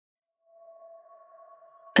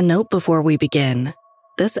A note before we begin.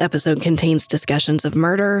 This episode contains discussions of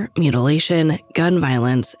murder, mutilation, gun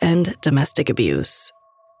violence, and domestic abuse.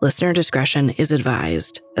 Listener discretion is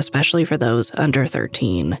advised, especially for those under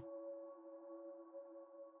 13.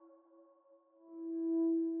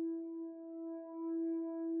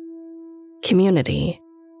 Community.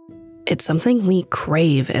 It's something we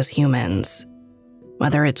crave as humans.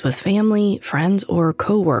 Whether it's with family, friends, or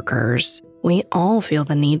coworkers, we all feel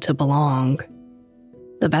the need to belong.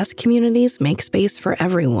 The best communities make space for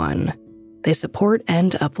everyone. They support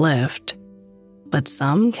and uplift. But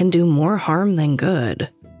some can do more harm than good.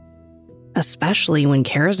 Especially when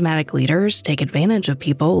charismatic leaders take advantage of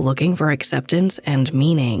people looking for acceptance and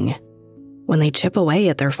meaning. When they chip away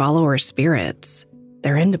at their followers' spirits,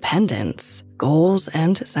 their independence, goals,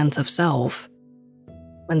 and sense of self.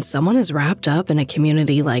 When someone is wrapped up in a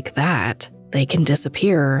community like that, they can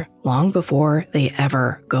disappear long before they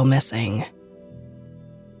ever go missing.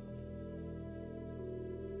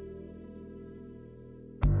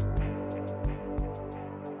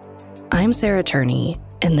 I'm Sarah Turney,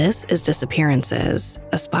 and this is Disappearances,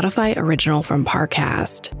 a Spotify original from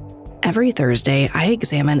Parcast. Every Thursday, I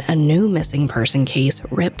examine a new missing person case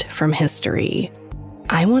ripped from history.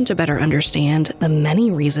 I want to better understand the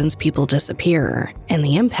many reasons people disappear and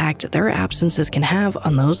the impact their absences can have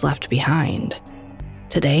on those left behind.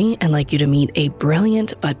 Today, I'd like you to meet a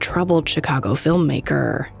brilliant but troubled Chicago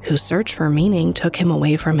filmmaker whose search for meaning took him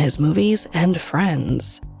away from his movies and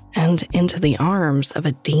friends and into the arms of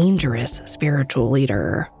a dangerous spiritual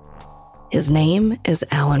leader. His name is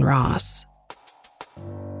Alan Ross.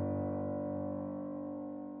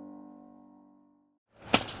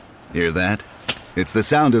 Hear that? It's the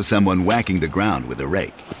sound of someone whacking the ground with a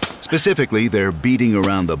rake. Specifically, they're beating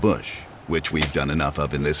around the bush, which we've done enough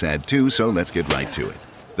of in this ad too, so let's get right to it.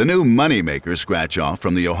 The new Moneymaker scratch-off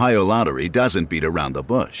from the Ohio Lottery doesn't beat around the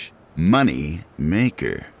bush. Money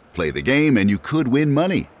Maker. Play the game and you could win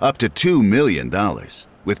money, up to $2 million.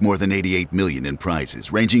 With more than $88 million in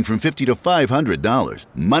prizes, ranging from $50 to $500,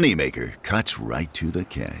 Moneymaker cuts right to the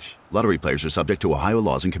cash. Lottery players are subject to Ohio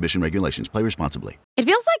laws and commission regulations. Play responsibly. It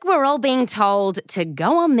feels like we're all being told to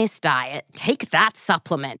go on this diet, take that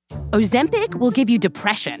supplement. Ozempic will give you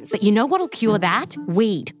depression, but you know what'll cure that?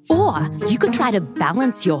 Weed. Or you could try to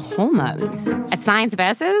balance your hormones. At Science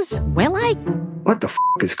Versus, we're like... What the f***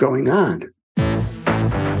 is going on?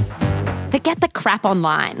 Forget the crap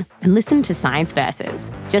online and listen to Science Versus.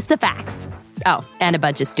 Just the facts. Oh, and a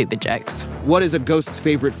bunch of stupid jokes. What is a ghost's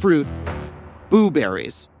favorite fruit?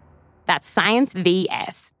 Blueberries. That's Science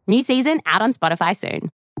VS. New season out on Spotify soon.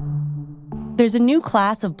 There's a new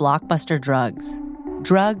class of blockbuster drugs.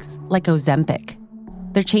 Drugs like Ozempic.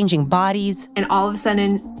 They're changing bodies. And all of a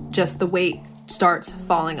sudden, just the weight starts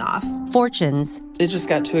falling off. Fortunes. It just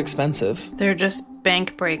got too expensive. They're just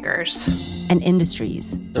bank breakers. And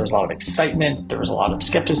industries. There was a lot of excitement. There was a lot of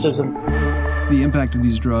skepticism. The impact of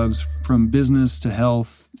these drugs from business to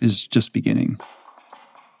health is just beginning.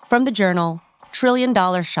 From the Journal, $1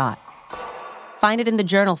 Trillion Shot. Find it in the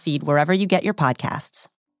Journal feed wherever you get your podcasts.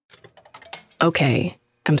 Okay,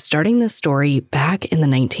 I'm starting this story back in the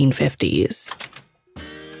 1950s.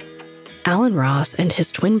 Alan Ross and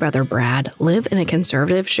his twin brother Brad live in a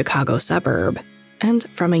conservative Chicago suburb. And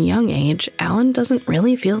from a young age, Alan doesn't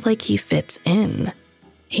really feel like he fits in.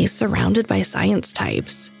 He's surrounded by science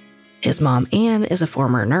types. His mom, Anne, is a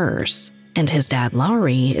former nurse, and his dad,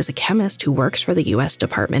 Lowry, is a chemist who works for the U.S.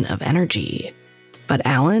 Department of Energy. But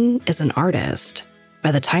Alan is an artist.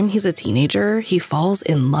 By the time he's a teenager, he falls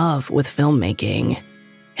in love with filmmaking.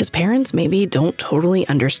 His parents maybe don't totally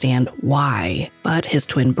understand why, but his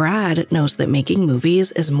twin Brad knows that making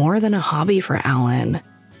movies is more than a hobby for Alan.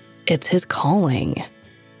 It's his calling.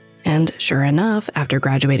 And sure enough, after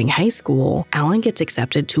graduating high school, Alan gets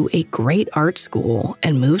accepted to a great art school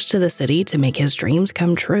and moves to the city to make his dreams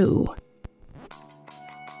come true.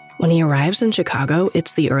 When he arrives in Chicago,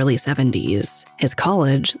 it's the early 70s. His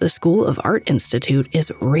college, the School of Art Institute,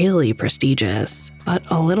 is really prestigious, but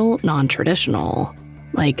a little non-traditional.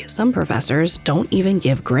 Like, some professors don't even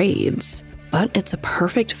give grades. But it's a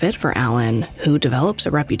perfect fit for Alan, who develops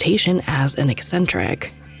a reputation as an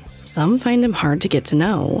eccentric. Some find him hard to get to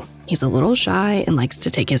know. He's a little shy and likes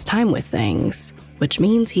to take his time with things, which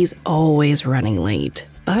means he's always running late.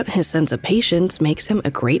 But his sense of patience makes him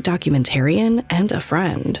a great documentarian and a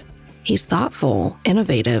friend. He's thoughtful,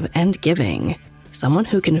 innovative, and giving. Someone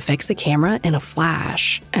who can fix a camera in a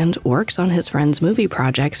flash and works on his friends' movie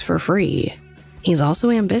projects for free. He's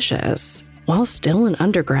also ambitious. While still an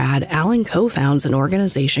undergrad, Alan co-founds an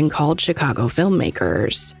organization called Chicago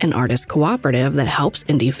Filmmakers, an artist cooperative that helps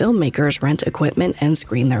indie filmmakers rent equipment and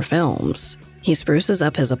screen their films. He spruces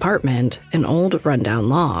up his apartment, an old rundown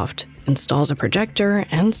loft, installs a projector,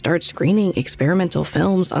 and starts screening experimental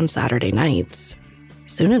films on Saturday nights.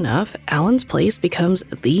 Soon enough, Alan's place becomes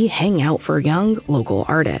the hangout for young local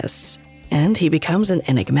artists, and he becomes an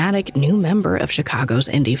enigmatic new member of Chicago's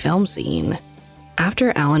indie film scene.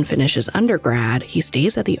 After Alan finishes undergrad, he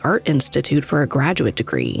stays at the Art Institute for a graduate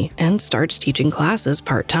degree and starts teaching classes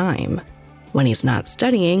part-time. When he's not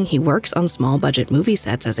studying, he works on small-budget movie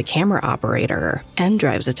sets as a camera operator and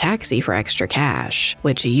drives a taxi for extra cash,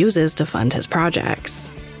 which he uses to fund his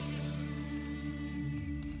projects.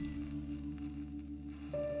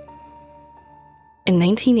 In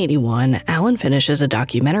 1981, Alan finishes a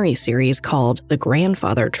documentary series called The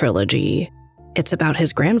Grandfather Trilogy. It's about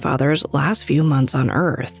his grandfather's last few months on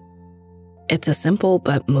Earth. It's a simple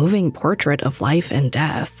but moving portrait of life and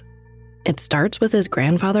death. It starts with his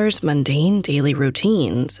grandfather's mundane daily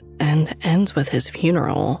routines and ends with his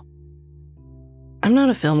funeral. I'm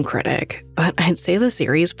not a film critic, but I'd say the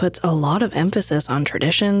series puts a lot of emphasis on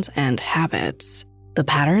traditions and habits, the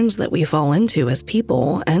patterns that we fall into as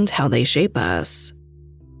people and how they shape us.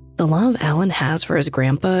 The love Alan has for his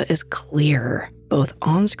grandpa is clear, both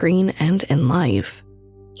on screen and in life.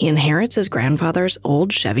 He inherits his grandfather's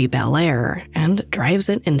old Chevy Bel Air and drives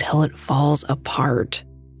it until it falls apart.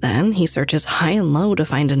 Then he searches high and low to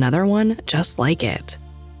find another one just like it.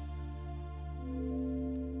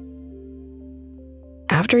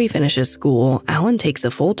 After he finishes school, Alan takes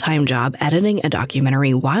a full-time job editing a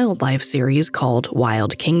documentary wildlife series called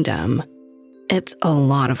Wild Kingdom. It's a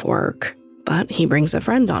lot of work, but he brings a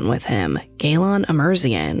friend on with him, Galen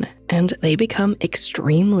Amerzian, and they become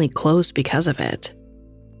extremely close because of it.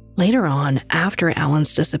 Later on, after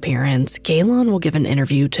Alan's disappearance, Galen will give an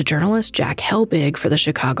interview to journalist Jack Helbig for the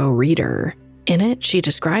Chicago Reader. In it, she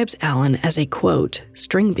describes Alan as a, quote,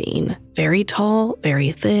 string bean, very tall,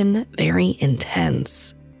 very thin, very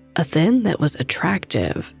intense. A thin that was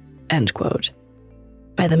attractive, end quote.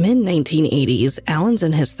 By the mid-1980s, Alan's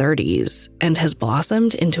in his 30s and has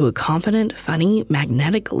blossomed into a confident, funny,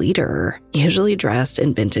 magnetic leader, usually dressed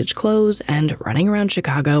in vintage clothes and running around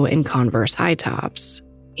Chicago in Converse high tops.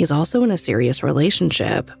 He's also in a serious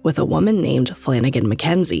relationship with a woman named Flanagan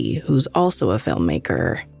McKenzie, who's also a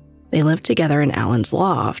filmmaker. They live together in Alan's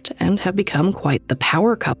loft and have become quite the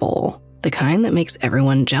power couple, the kind that makes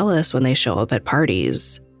everyone jealous when they show up at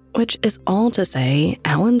parties. Which is all to say,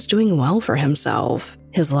 Alan's doing well for himself.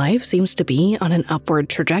 His life seems to be on an upward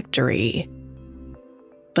trajectory.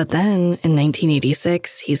 But then, in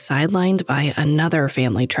 1986, he's sidelined by another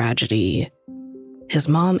family tragedy. His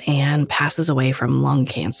mom, Anne, passes away from lung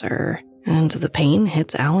cancer, and the pain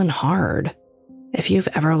hits Alan hard. If you've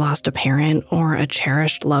ever lost a parent or a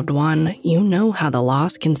cherished loved one, you know how the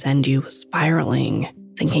loss can send you spiraling,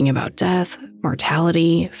 thinking about death,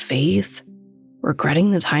 mortality, faith,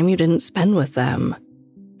 regretting the time you didn't spend with them,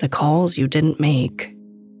 the calls you didn't make.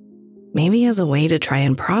 Maybe as a way to try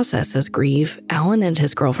and process his grief, Alan and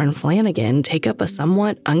his girlfriend Flanagan take up a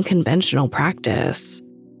somewhat unconventional practice.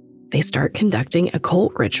 They start conducting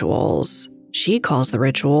occult rituals. She calls the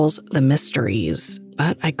rituals the mysteries,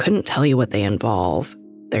 but I couldn't tell you what they involve.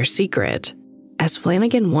 They're secret. As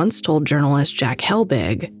Flanagan once told journalist Jack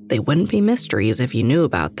Helbig, they wouldn't be mysteries if you knew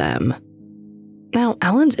about them. Now,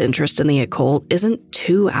 Alan's interest in the occult isn't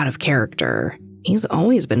too out of character. He's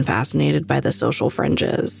always been fascinated by the social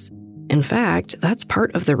fringes. In fact, that's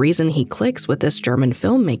part of the reason he clicks with this German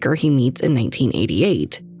filmmaker he meets in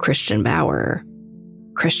 1988, Christian Bauer.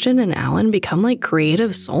 Christian and Alan become like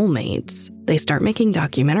creative soulmates. They start making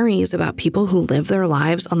documentaries about people who live their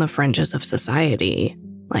lives on the fringes of society,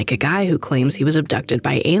 like a guy who claims he was abducted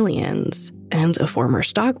by aliens, and a former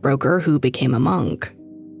stockbroker who became a monk.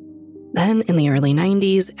 Then, in the early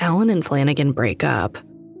 90s, Alan and Flanagan break up.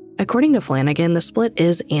 According to Flanagan, the split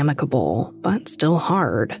is amicable, but still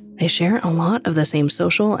hard. They share a lot of the same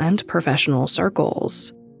social and professional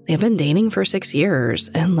circles. They've been dating for 6 years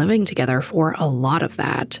and living together for a lot of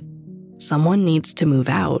that. Someone needs to move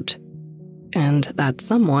out. And that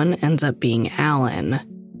someone ends up being Alan.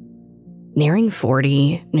 Nearing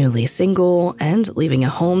 40, newly single, and leaving a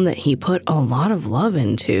home that he put a lot of love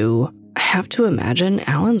into, I have to imagine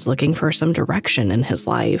Alan's looking for some direction in his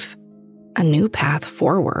life. A new path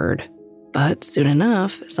forward. But soon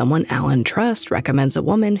enough, someone Alan trusts recommends a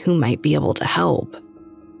woman who might be able to help.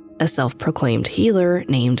 A self-proclaimed healer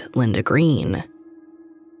named Linda Green.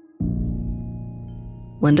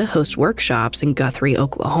 Linda hosts workshops in Guthrie,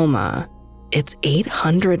 Oklahoma. It's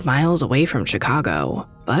 800 miles away from Chicago,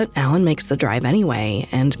 but Alan makes the drive anyway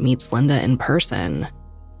and meets Linda in person.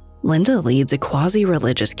 Linda leads a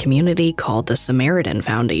quasi-religious community called the Samaritan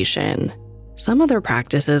Foundation. Some other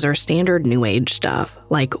practices are standard New Age stuff,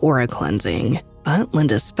 like aura cleansing, but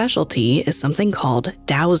Linda's specialty is something called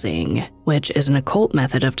dowsing, which is an occult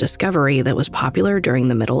method of discovery that was popular during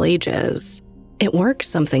the Middle Ages. It works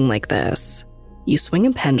something like this. You swing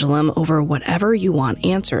a pendulum over whatever you want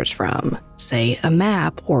answers from, say a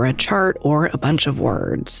map or a chart or a bunch of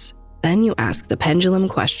words. Then you ask the pendulum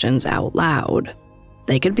questions out loud.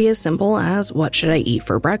 They could be as simple as, what should I eat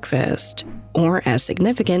for breakfast? Or as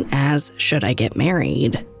significant as, should I get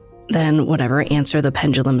married? Then whatever answer the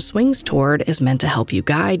pendulum swings toward is meant to help you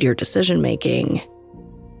guide your decision-making.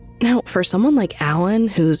 Now, for someone like Alan,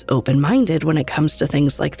 who's open-minded when it comes to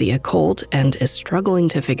things like the occult and is struggling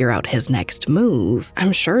to figure out his next move,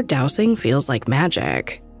 I'm sure dowsing feels like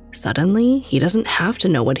magic. Suddenly, he doesn't have to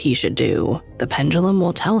know what he should do. The pendulum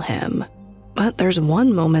will tell him. But there's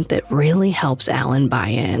one moment that really helps Alan buy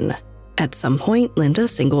in. At some point, Linda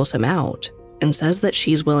singles him out and says that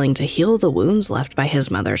she's willing to heal the wounds left by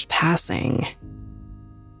his mother's passing.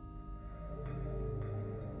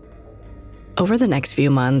 Over the next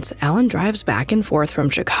few months, Alan drives back and forth from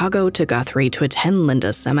Chicago to Guthrie to attend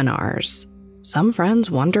Linda's seminars. Some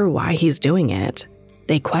friends wonder why he's doing it.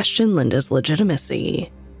 They question Linda's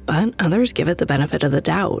legitimacy, but others give it the benefit of the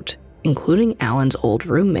doubt, including Alan's old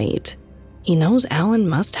roommate. He knows Alan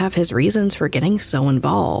must have his reasons for getting so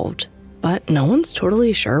involved, but no one's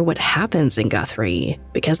totally sure what happens in Guthrie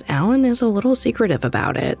because Alan is a little secretive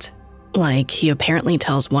about it. Like, he apparently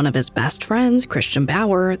tells one of his best friends, Christian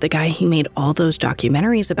Bauer, the guy he made all those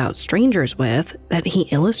documentaries about strangers with, that he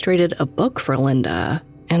illustrated a book for Linda.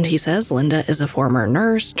 And he says Linda is a former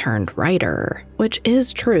nurse turned writer, which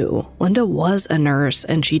is true. Linda was a nurse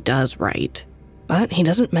and she does write. But he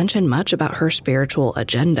doesn't mention much about her spiritual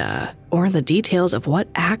agenda or the details of what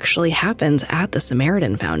actually happens at the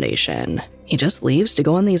Samaritan Foundation. He just leaves to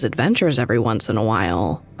go on these adventures every once in a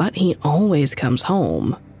while, but he always comes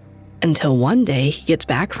home. Until one day he gets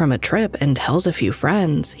back from a trip and tells a few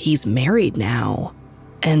friends he's married now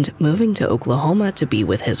and moving to Oklahoma to be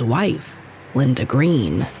with his wife, Linda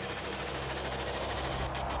Green.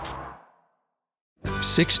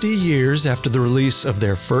 60 years after the release of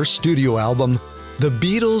their first studio album, the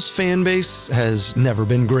Beatles fan base has never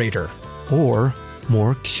been greater or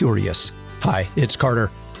more curious. Hi, it's Carter.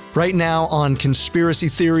 Right now on Conspiracy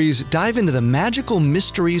Theories, dive into the magical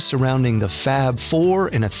mystery surrounding the Fab Four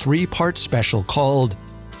in a 3-part special called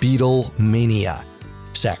Beatlemania.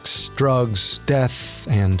 Sex, drugs, death,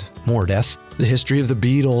 and more death. The history of the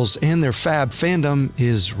Beatles and their Fab fandom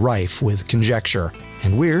is rife with conjecture,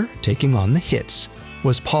 and we're taking on the hits.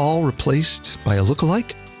 Was Paul replaced by a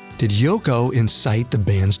lookalike? Did Yoko incite the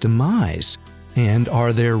band's demise? And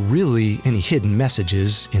are there really any hidden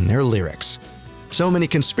messages in their lyrics? So many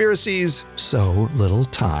conspiracies, so little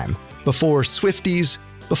time. Before Swifties,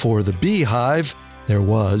 before the Beehive, there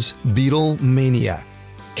was Beatlemania.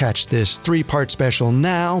 Catch this 3-part special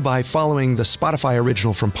now by following the Spotify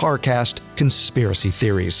original from Parcast, Conspiracy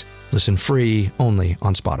Theories. Listen free only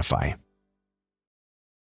on Spotify.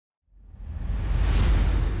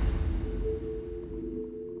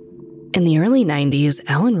 In the early 90s,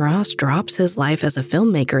 Alan Ross drops his life as a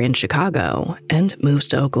filmmaker in Chicago and moves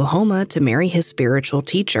to Oklahoma to marry his spiritual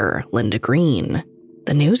teacher, Linda Green.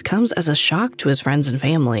 The news comes as a shock to his friends and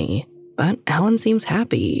family, but Alan seems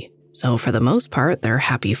happy, so for the most part, they're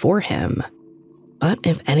happy for him. But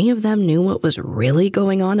if any of them knew what was really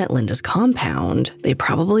going on at Linda's compound, they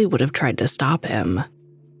probably would have tried to stop him.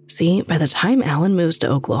 See, by the time Alan moves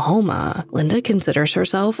to Oklahoma, Linda considers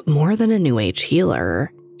herself more than a New Age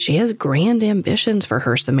healer. She has grand ambitions for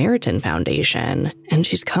her Samaritan Foundation, and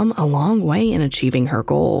she's come a long way in achieving her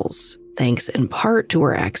goals, thanks in part to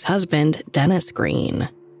her ex-husband, Dennis Green.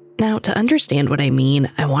 Now, to understand what I mean,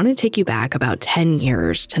 I want to take you back about 10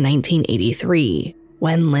 years to 1983,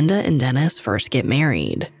 when Linda and Dennis first get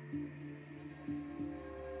married.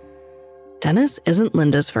 Dennis isn't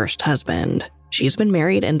Linda's first husband. She's been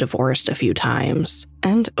married and divorced a few times,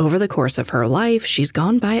 and over the course of her life, she's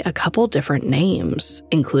gone by a couple different names,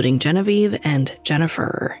 including Genevieve and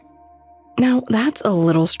Jennifer. Now, that's a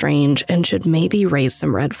little strange and should maybe raise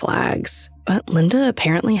some red flags, but Linda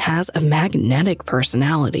apparently has a magnetic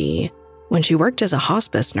personality. When she worked as a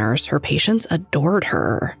hospice nurse, her patients adored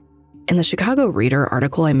her. In the Chicago Reader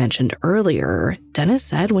article I mentioned earlier, Dennis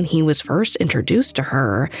said when he was first introduced to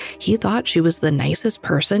her, he thought she was the nicest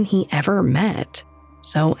person he ever met.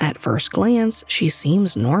 So at first glance, she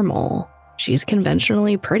seems normal. She's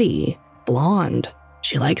conventionally pretty, blonde.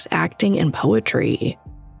 She likes acting and poetry.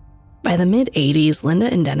 By the mid-'80s,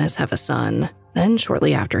 Linda and Dennis have a son. Then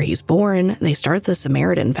shortly after he's born, they start the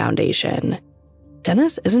Samaritan Foundation.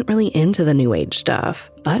 Dennis isn't really into the New Age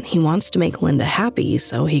stuff, but he wants to make Linda happy,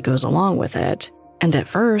 so he goes along with it. And at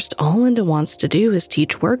first, all Linda wants to do is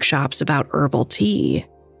teach workshops about herbal tea.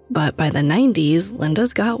 But by the 90s,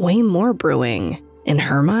 Linda's got way more brewing. In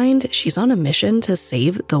her mind, she's on a mission to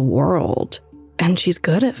save the world. And she's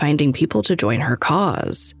good at finding people to join her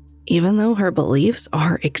cause, even though her beliefs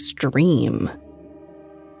are extreme.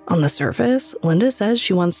 On the surface, Linda says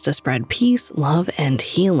she wants to spread peace, love, and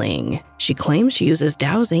healing. She claims she uses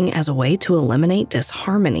dowsing as a way to eliminate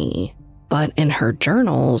disharmony. But in her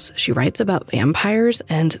journals, she writes about vampires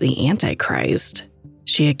and the Antichrist.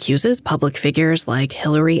 She accuses public figures like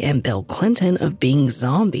Hillary and Bill Clinton of being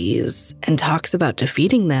zombies and talks about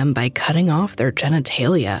defeating them by cutting off their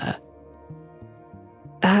genitalia.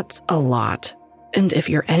 That's a lot. And if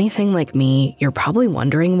you're anything like me, you're probably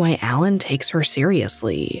wondering why Alan takes her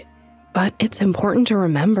seriously. But it's important to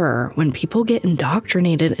remember, when people get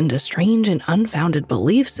indoctrinated into strange and unfounded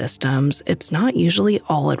belief systems, it's not usually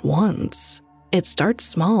all at once. It starts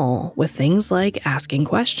small, with things like asking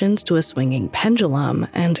questions to a swinging pendulum,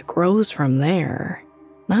 and grows from there.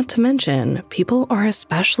 Not to mention, people are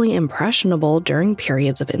especially impressionable during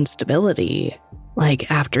periods of instability.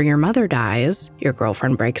 Like after your mother dies, your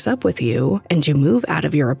girlfriend breaks up with you, and you move out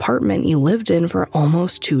of your apartment you lived in for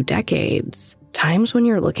almost 2 decades. Times when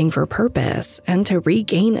you're looking for purpose and to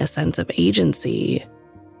regain a sense of agency.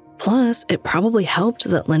 Plus, it probably helped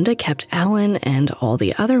that Linda kept Alan and all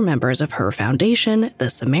the other members of her foundation, the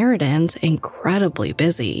Samaritans, incredibly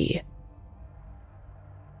busy.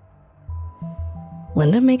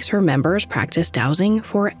 Linda makes her members practice dowsing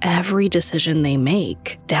for every decision they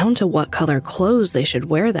make, down to what color clothes they should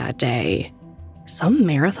wear that day. Some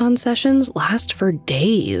marathon sessions last for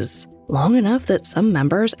days, long enough that some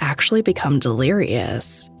members actually become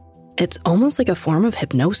delirious. It's almost like a form of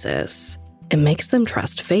hypnosis. It makes them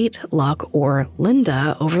trust fate, luck, or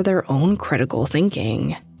Linda over their own critical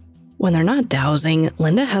thinking. When they're not dowsing,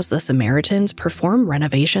 Linda has the Samaritans perform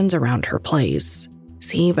renovations around her place.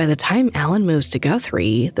 See, by the time Alan moves to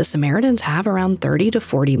Guthrie, the Samaritans have around 30 to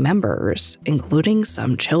 40 members, including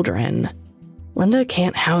some children. Linda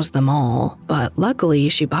can't house them all, but luckily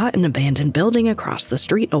she bought an abandoned building across the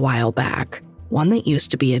street a while back, one that used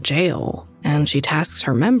to be a jail, and she tasks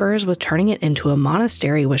her members with turning it into a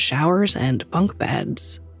monastery with showers and bunk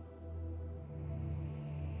beds.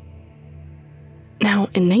 Now,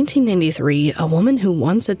 in 1993, a woman who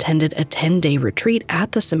once attended a 10-day retreat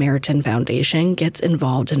at the Samaritan Foundation gets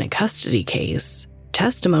involved in a custody case.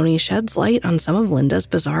 Testimony sheds light on some of Linda's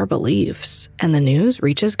bizarre beliefs, and the news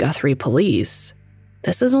reaches Guthrie police.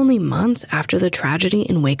 This is only months after the tragedy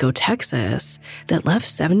in Waco, Texas, that left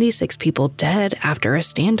 76 people dead after a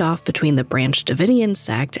standoff between the Branch Davidian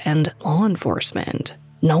sect and law enforcement.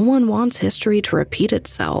 No one wants history to repeat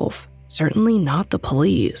itself, certainly not the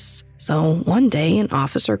police. So one day, an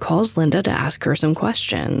officer calls Linda to ask her some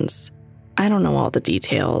questions. I don't know all the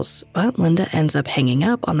details, but Linda ends up hanging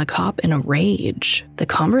up on the cop in a rage. The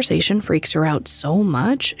conversation freaks her out so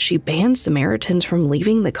much, she bans Samaritans from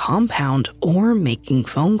leaving the compound or making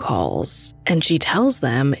phone calls. And she tells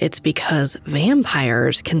them it's because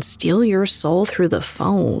vampires can steal your soul through the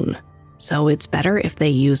phone, so it's better if they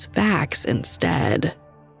use fax instead.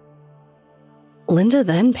 Linda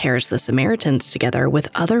then pairs the Samaritans together with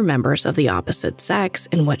other members of the opposite sex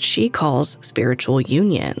in what she calls spiritual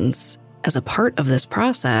unions. As a part of this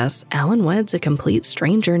process, Alan weds a complete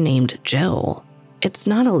stranger named Jill. It's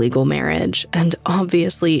not a legal marriage, and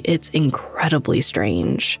obviously it's incredibly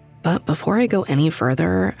strange. But before I go any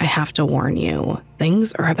further, I have to warn you,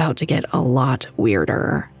 things are about to get a lot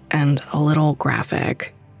weirder and a little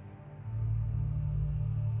graphic.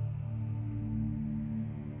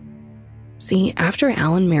 See, after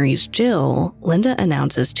Alan marries Jill, Linda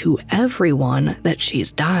announces to everyone that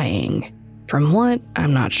she's dying. From what,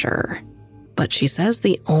 I'm not sure. But she says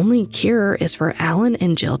the only cure is for Alan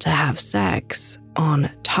and Jill to have sex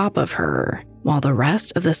on top of her, while the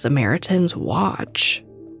rest of the Samaritans watch.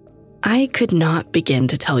 I could not begin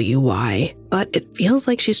to tell you why, but it feels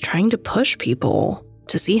like she's trying to push people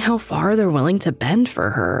to see how far they're willing to bend for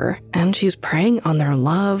her, and she's preying on their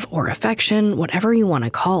love or affection, whatever you want to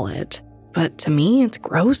call it. But to me, it's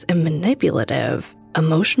gross and manipulative,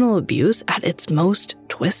 emotional abuse at its most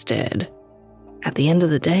twisted. At the end of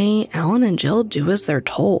the day, Alan and Jill do as they're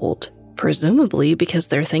told, presumably because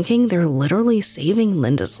they're thinking they're literally saving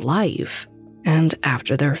Linda's life. And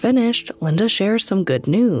after they're finished, Linda shares some good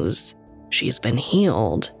news. She's been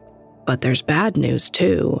healed. But there's bad news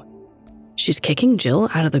too. She's kicking Jill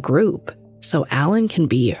out of the group, so Alan can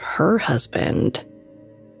be her husband.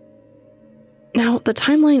 Now, the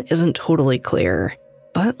timeline isn't totally clear.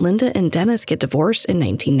 But Linda and Dennis get divorced in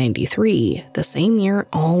 1993, the same year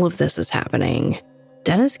all of this is happening.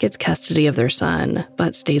 Dennis gets custody of their son,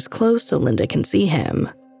 but stays close so Linda can see him.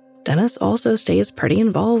 Dennis also stays pretty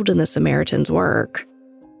involved in the Samaritans' work.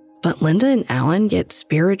 But Linda and Alan get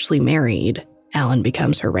spiritually married. Alan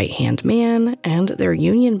becomes her right-hand man, and their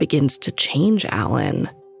union begins to change Alan.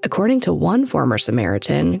 According to one former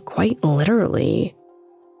Samaritan, quite literally.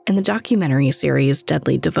 In the documentary series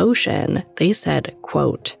Deadly Devotion, they said,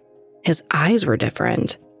 quote, "His eyes were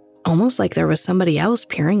different, almost like there was somebody else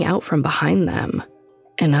peering out from behind them.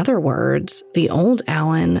 In other words, the old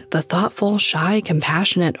Alan, the thoughtful, shy,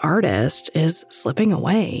 compassionate artist, is slipping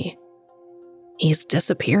away. He's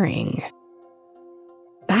disappearing."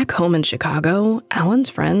 Back home in Chicago, Alan's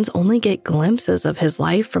friends only get glimpses of his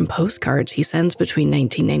life from postcards he sends between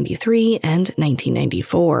 1993 and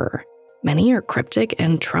 1994. Many are cryptic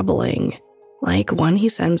and troubling, like one he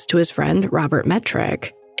sends to his friend Robert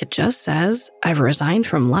Metrick. It just says, "I've resigned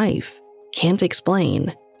from life. Can't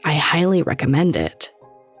explain. I highly recommend it."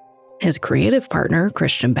 His creative partner,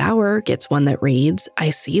 Christian Bauer, gets one that reads,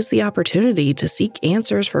 "I seized the opportunity to seek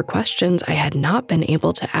answers for questions I had not been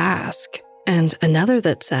able to ask." And another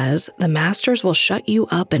that says, "The masters will shut you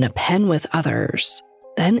up in a pen with others.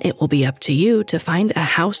 Then it will be up to you to find a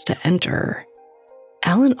house to enter."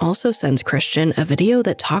 Alan also sends Christian a video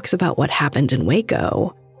that talks about what happened in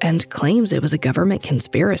Waco and claims it was a government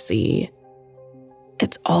conspiracy.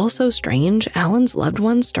 It's also strange Alan's loved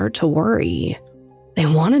ones start to worry. They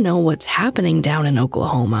want to know what's happening down in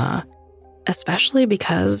Oklahoma, especially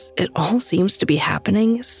because it all seems to be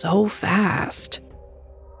happening so fast.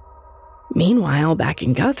 Meanwhile, back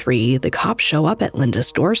in Guthrie, the cops show up at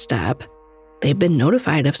Linda's doorstep. They've been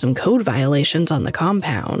notified of some code violations on the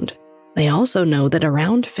compound. They also know that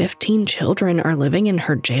around 15 children are living in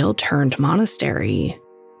her jail-turned-monastery.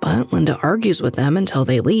 But Linda argues with them until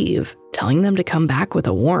they leave, telling them to come back with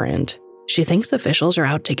a warrant. She thinks officials are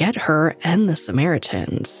out to get her and the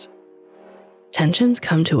Samaritans. Tensions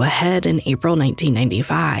come to a head in April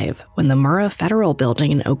 1995 when the Murrah Federal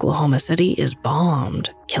Building in Oklahoma City is bombed,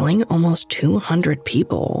 killing almost 200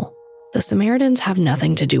 people. The Samaritans have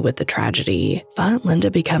nothing to do with the tragedy, but Linda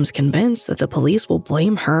becomes convinced that the police will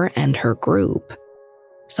blame her and her group.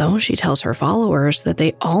 So she tells her followers that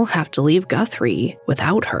they all have to leave Guthrie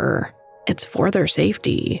without her. It's for their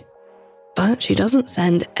safety. But she doesn't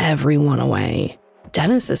send everyone away.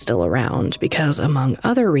 Dennis is still around because, among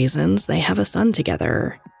other reasons, they have a son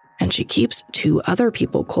together. And she keeps 2 other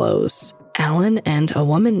people close, Alan and a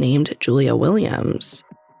woman named Julia Williams.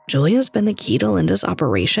 Julia's been the key to Linda's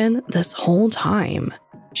operation this whole time.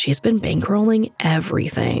 She's been bankrolling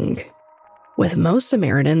everything. With most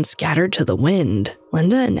Samaritans scattered to the wind,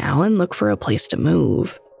 Linda and Alan look for a place to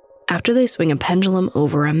move. After they swing a pendulum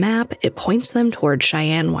over a map, it points them toward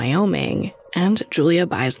Cheyenne, Wyoming, and Julia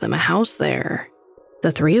buys them a house there.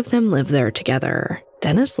 The 3 of them live there together.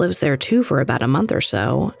 Dennis lives there too for about a month or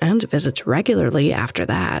so, and visits regularly after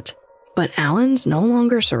that. But Alan's no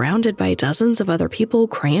longer surrounded by dozens of other people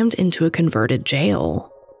crammed into a converted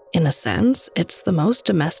jail. In a sense, it's the most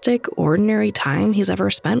domestic, ordinary time he's ever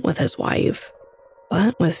spent with his wife.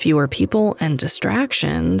 But with fewer people and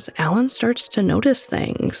distractions, Alan starts to notice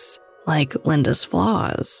things, like Linda's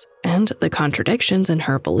flaws and the contradictions in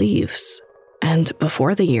her beliefs. And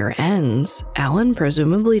before the year ends, Alan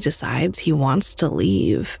presumably decides he wants to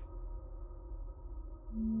leave.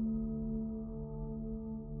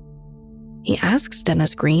 He asks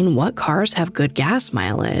Dennis Green what cars have good gas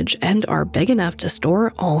mileage and are big enough to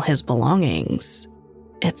store all his belongings.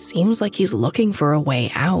 It seems like he's looking for a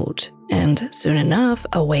way out, and soon enough,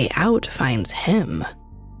 a way out finds him.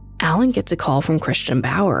 Alan gets a call from Christian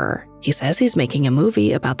Bauer. He says he's making a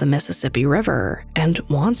movie about the Mississippi River and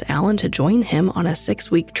wants Alan to join him on a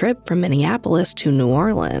 6-week trip from Minneapolis to New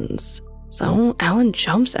Orleans. So Alan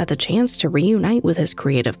jumps at the chance to reunite with his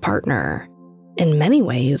creative partner. In many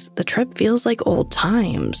ways, the trip feels like old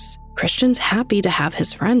times. Christian's happy to have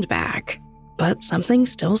his friend back, but something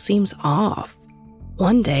still seems off.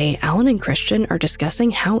 One day, Alan and Christian are discussing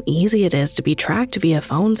how easy it is to be tracked via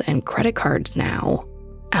phones and credit cards now.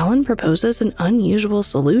 Alan proposes an unusual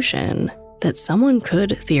solution that someone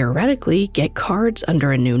could theoretically get cards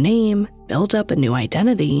under a new name, build up a new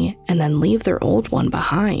identity, and then leave their old one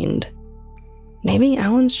behind. Maybe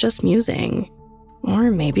Alan's just musing, or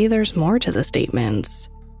maybe there's more to the statements.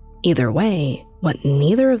 Either way, what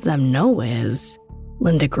neither of them know is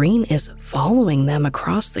Linda Green is following them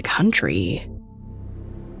across the country.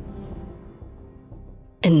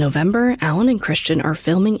 In November, Alan and Christian are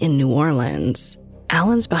filming in New Orleans.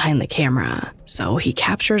 Alan's behind the camera, so he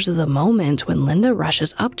captures the moment when Linda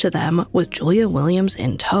rushes up to them with Julia Williams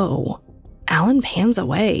in tow. Alan pans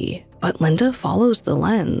away, but Linda follows the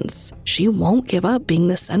lens. She won't give up being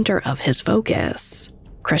the center of his focus.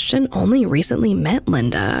 Christian only recently met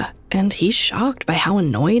Linda, and he's shocked by how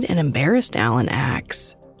annoyed and embarrassed Alan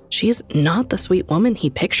acts. She's not the sweet woman he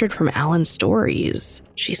pictured from Alan's stories.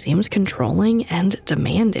 She seems controlling and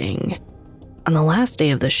demanding. On the last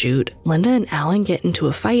day of the shoot, Linda and Alan get into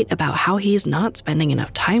a fight about how he's not spending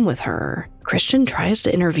enough time with her. Christian tries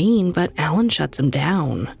to intervene, but Alan shuts him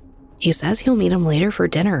down. He says he'll meet him later for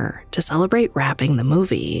dinner to celebrate wrapping the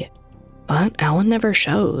movie. But Alan never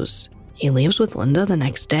shows. He leaves with Linda the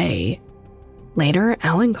next day. Later,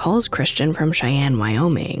 Alan calls Christian from Cheyenne,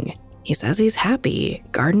 Wyoming. He says he's happy,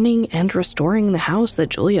 gardening and restoring the house that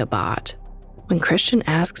Julia bought. When Christian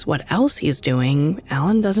asks what else he's doing,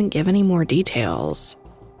 Alan doesn't give any more details.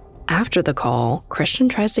 After the call, Christian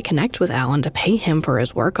tries to connect with Alan to pay him for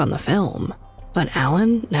his work on the film. But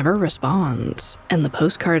Alan never responds, and the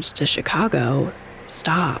postcards to Chicago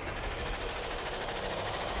stop.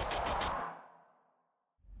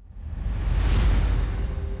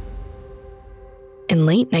 In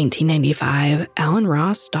late 1995, Alan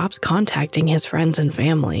Ross stops contacting his friends and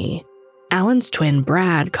family. Alan's twin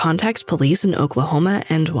Brad contacts police in Oklahoma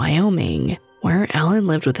and Wyoming, where Alan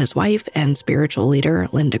lived with his wife and spiritual leader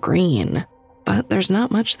Linda Green. But there's not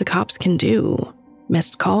much the cops can do.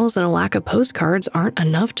 Missed calls and a lack of postcards aren't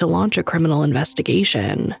enough to launch a criminal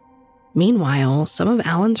investigation. Meanwhile, some of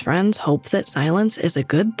Alan's friends hope that silence is a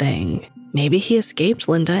good thing. Maybe he escaped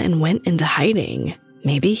Linda and went into hiding.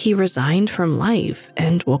 Maybe he resigned from life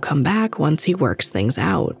and will come back once he works things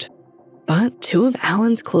out. But two of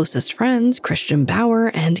Alan's closest friends, Christian Bauer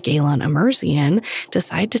and Galen Emersian,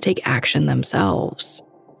 decide to take action themselves.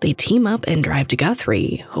 They team up and drive to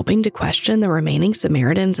Guthrie, hoping to question the remaining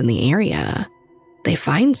Samaritans in the area. They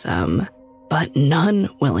find some, but none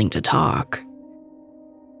willing to talk.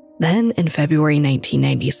 Then, in February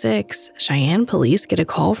 1996, Cheyenne police get a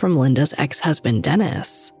call from Linda's ex-husband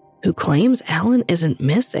Dennis, who claims Alan isn't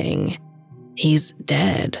missing. He's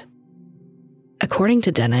dead. According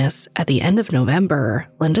to Dennis, at the end of November,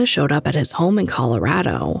 Linda showed up at his home in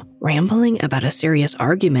Colorado, rambling about a serious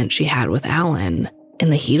argument she had with Alan. In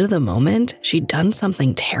the heat of the moment, she'd done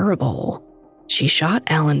something terrible. She shot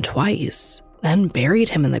Alan twice, then buried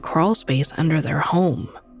him in the crawl space under their home.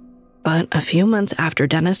 But a few months after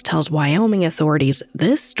Dennis tells Wyoming authorities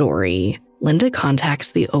this story, Linda contacts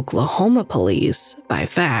the Oklahoma police by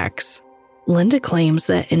fax. Linda claims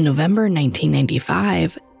that in November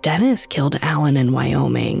 1995, Dennis killed Alan in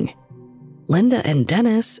Wyoming. Linda and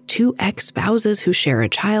Dennis, two ex-spouses who share a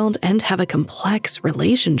child and have a complex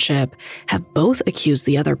relationship, have both accused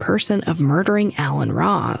the other person of murdering Alan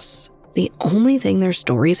Ross. The only thing their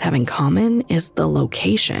stories have in common is the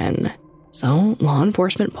location. So, law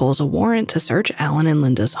enforcement pulls a warrant to search Alan and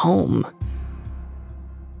Linda's home.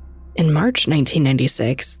 In March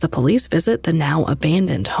 1996, the police visit the now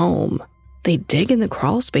abandoned home. They dig in the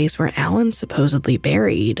crawl space where Alan's supposedly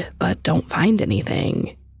buried, but don't find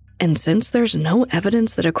anything. And since there's no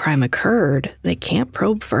evidence that a crime occurred, they can't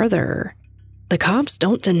probe further. The cops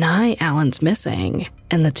don't deny Alan's missing,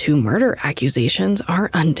 and the two murder accusations are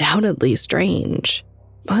undoubtedly strange.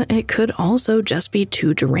 But it could also just be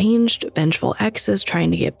two deranged, vengeful exes trying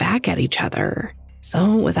to get back at each other.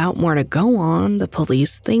 So without more to go on, the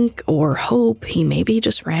police think or hope he maybe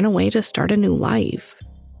just ran away to start a new life.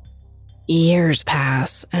 Years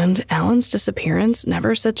pass, and Alan's disappearance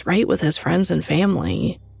never sits right with his friends and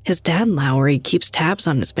family. His dad, Lowry, keeps tabs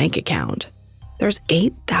on his bank account. There's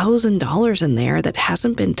 $8,000 in there that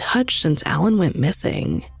hasn't been touched since Alan went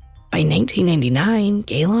missing. By 1999,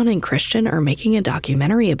 Galen and Christian are making a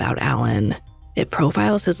documentary about Alan. It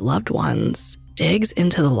profiles his loved ones, digs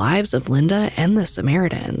into the lives of Linda and the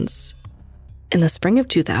Samaritans. In the spring of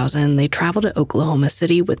 2000, they travel to Oklahoma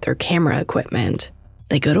City with their camera equipment.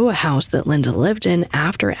 They go to a house that Linda lived in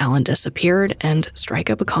after Alan disappeared and strike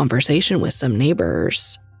up a conversation with some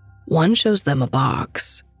neighbors. One shows them a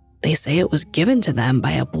box. They say it was given to them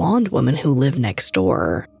by a blonde woman who lived next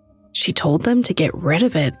door. She told them to get rid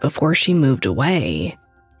of it before she moved away.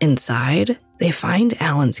 Inside, they find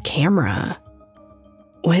Alan's camera,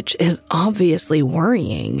 which is obviously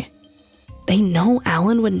worrying. They know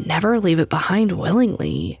Alan would never leave it behind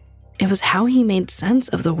willingly. It was how he made sense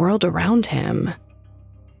of the world around him.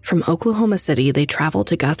 From Oklahoma City, they travel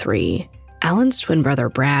to Guthrie. Alan's twin brother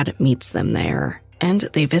Brad meets them there, and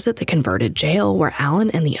they visit the converted jail where Alan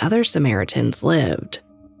and the other Samaritans lived.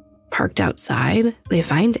 Parked outside, they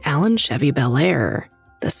find Alan's Chevy Bel Air,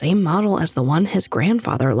 the same model as the one his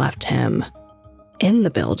grandfather left him. In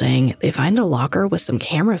the building, they find a locker with some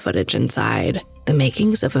camera footage inside, the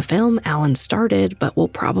makings of a film Alan started but will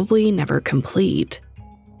probably never complete.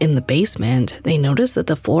 In the basement, they notice that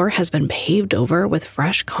the floor has been paved over with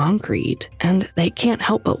fresh concrete, and they can't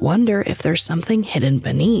help but wonder if there's something hidden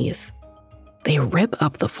beneath. They rip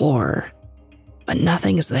up the floor, but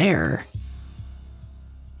nothing's there.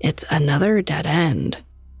 It's another dead end.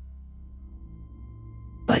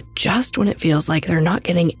 But just when it feels like they're not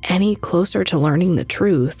getting any closer to learning the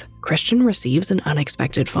truth, Christian receives an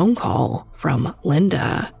unexpected phone call from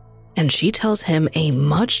Linda, and she tells him a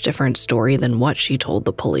much different story than what she told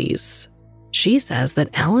the police. She says that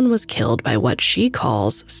Alan was killed by what she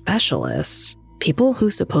calls specialists, people who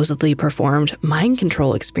supposedly performed mind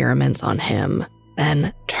control experiments on him,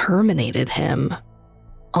 then terminated him.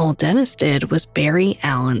 All Dennis did was bury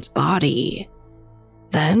Alan's body.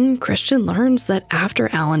 Then Christian learns that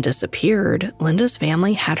after Alan disappeared, Linda's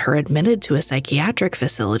family had her admitted to a psychiatric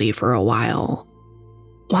facility for a while.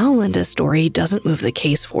 While Linda's story doesn't move the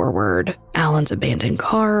case forward, Alan's abandoned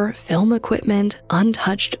car, film equipment,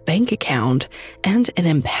 untouched bank account, and an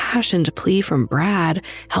impassioned plea from Brad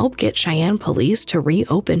help get Cheyenne police to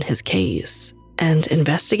reopen his case. And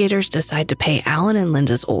investigators decide to pay Alan and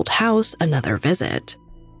Linda's old house another visit.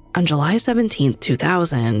 On July 17,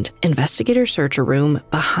 2000, investigators search a room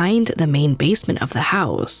behind the main basement of the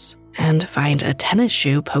house and find a tennis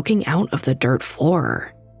shoe poking out of the dirt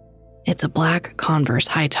floor. It's a black Converse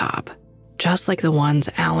high top, just like the ones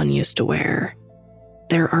Alan used to wear.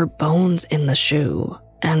 There are bones in the shoe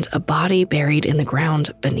and a body buried in the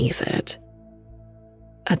ground beneath it.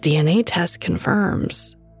 A DNA test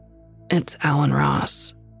confirms it's Alan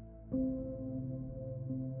Ross.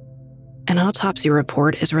 An autopsy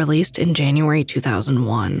report is released in January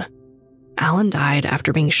 2001. Alan died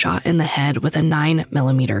after being shot in the head with a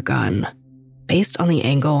 9mm gun. Based on the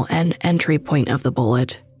angle and entry point of the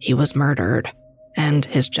bullet, he was murdered, and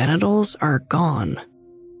his genitals are gone.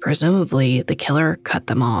 Presumably, the killer cut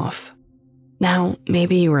them off. Now,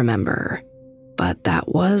 maybe you remember, but that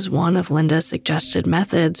was one of Linda's suggested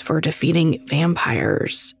methods for defeating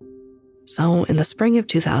vampires. So in the spring of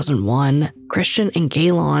 2001, Christian and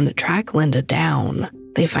Gaylon track Linda down.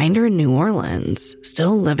 They find her in New Orleans,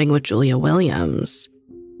 still living with Julia Williams.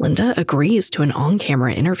 Linda agrees to an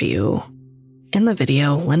on-camera interview. In the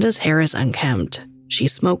video, Linda's hair is unkempt.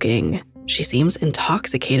 She's smoking. She seems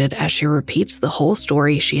intoxicated as she repeats the whole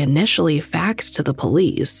story she initially faxed to the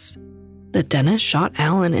police. That Dennis shot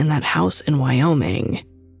Alan in that house in Wyoming.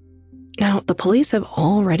 Now, the police have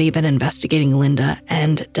already been investigating Linda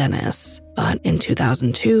and Dennis, but in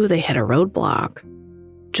 2002, they hit a roadblock.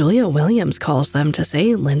 Julia Williams calls them to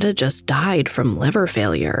say Linda just died from liver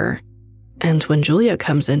failure. And when Julia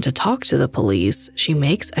comes in to talk to the police, she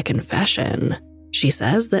makes a confession. She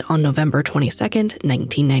says that on November 22nd,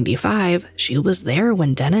 1995, she was there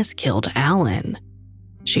when Dennis killed Alan.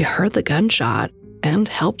 She heard the gunshot and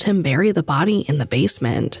helped him bury the body in the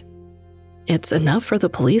basement. It's enough for the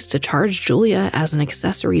police to charge Julia as an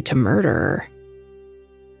accessory to murder.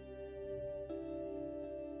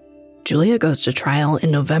 Julia goes to trial in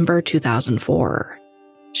November 2004.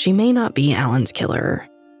 She may not be Alan's killer,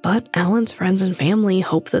 but Alan's friends and family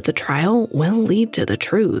hope that the trial will lead to the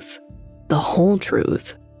truth, the whole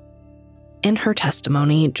truth. In her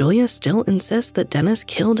testimony, Julia still insists that Dennis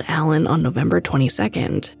killed Alan on November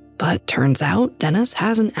 22nd, but turns out Dennis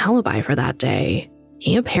has an alibi for that day.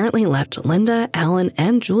 He apparently left Linda, Alan,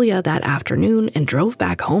 and Julia that afternoon and drove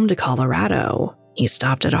back home to Colorado. He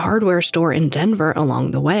stopped at a hardware store in Denver along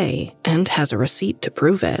the way and has a receipt to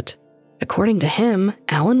prove it. According to him,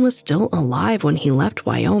 Alan was still alive when he left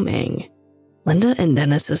Wyoming. Linda and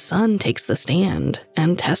Dennis's son takes the stand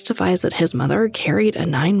and testifies that his mother carried a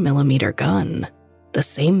 9mm gun, the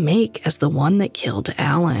same make as the one that killed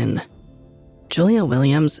Alan. Julia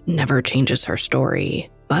Williams never changes her story,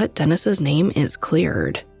 but Dennis's name is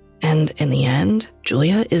cleared. And in the end,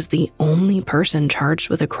 Julia is the only person charged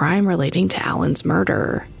with a crime relating to Alan's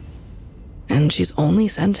murder. And she's only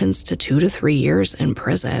sentenced to 2 to 3 years in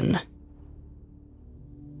prison.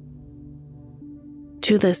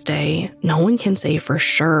 To this day, no one can say for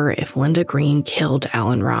sure if Linda Green killed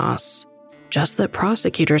Alan Ross, just that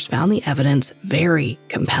prosecutors found the evidence very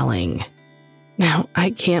compelling. Now,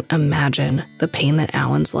 I can't imagine the pain that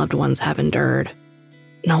Alan's loved ones have endured.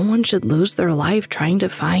 No one should lose their life trying to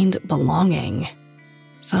find belonging.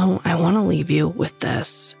 So I want to leave you with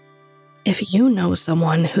this. If you know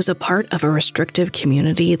someone who's a part of a restrictive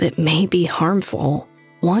community that may be harmful,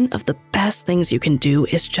 one of the best things you can do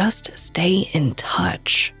is just stay in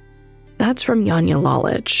touch. That's from Janja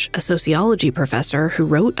Lalich, a sociology professor who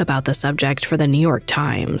wrote about the subject for the New York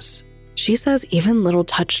Times. She says even little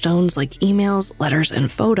touchstones like emails, letters,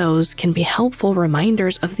 and photos can be helpful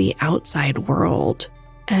reminders of the outside world.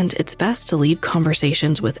 And it's best to lead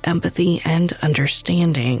conversations with empathy and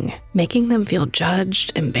understanding. Making them feel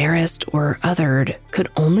judged, embarrassed, or othered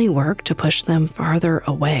could only work to push them farther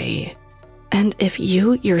away. And if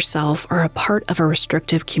you yourself are a part of a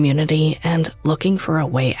restrictive community and looking for a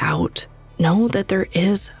way out, know that there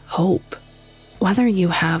is hope. Whether you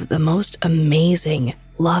have the most amazing,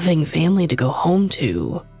 loving family to go home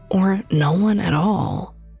to, or no one at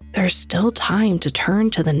all, there's still time to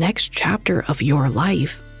turn to the next chapter of your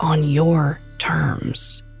life on your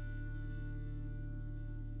terms.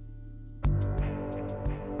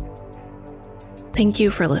 Thank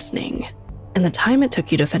you for listening. In the time it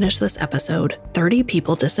took you to finish this episode, 30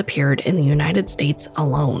 people disappeared in the United States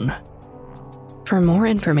alone. For more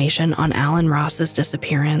information on Alan Ross's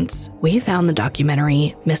disappearance, we found the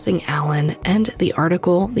documentary Missing Alan and the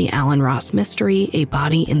article The Alan Ross Mystery: A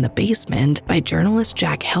Body in the Basement by journalist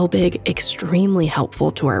Jack Helbig extremely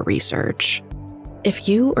helpful to our research. If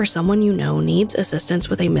you or someone you know needs assistance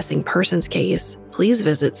with a missing persons case, please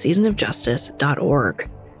visit seasonofjustice.org.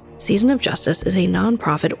 Season of Justice is a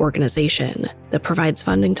nonprofit organization that provides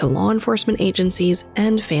funding to law enforcement agencies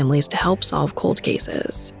and families to help solve cold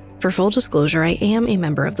cases. For full disclosure, I am a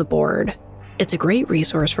member of the board. It's a great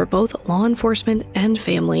resource for both law enforcement and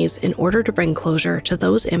families in order to bring closure to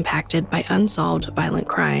those impacted by unsolved violent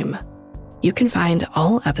crime. You can find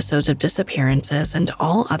all episodes of Disappearances and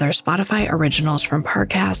all other Spotify originals from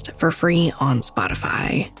Parcast for free on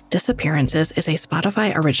Spotify. Disappearances is a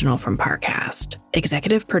Spotify original from Parcast,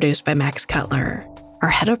 executive produced by Max Cutler. Our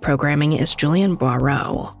head of programming is Julian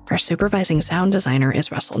Boireau. Our supervising sound designer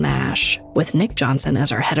is Russell Nash, with Nick Johnson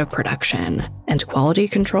as our head of production, and quality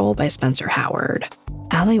control by Spencer Howard.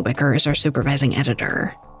 Allie Wicker is our supervising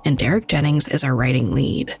editor, and Derek Jennings is our writing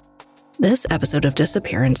lead. This episode of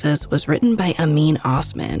Disappearances was written by Amin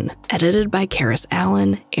Osman, edited by Karis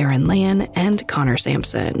Allen, Aaron Lan, and Connor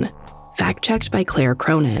Sampson. Fact-checked by Claire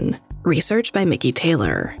Cronin. Researched by Mickey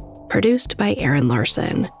Taylor. Produced by Aaron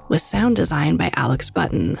Larson, with sound design by Alex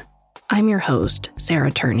Button. I'm your host,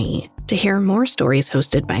 Sarah Turney. To hear more stories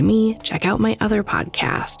hosted by me, check out my other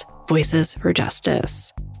podcast, Voices for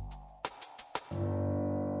Justice.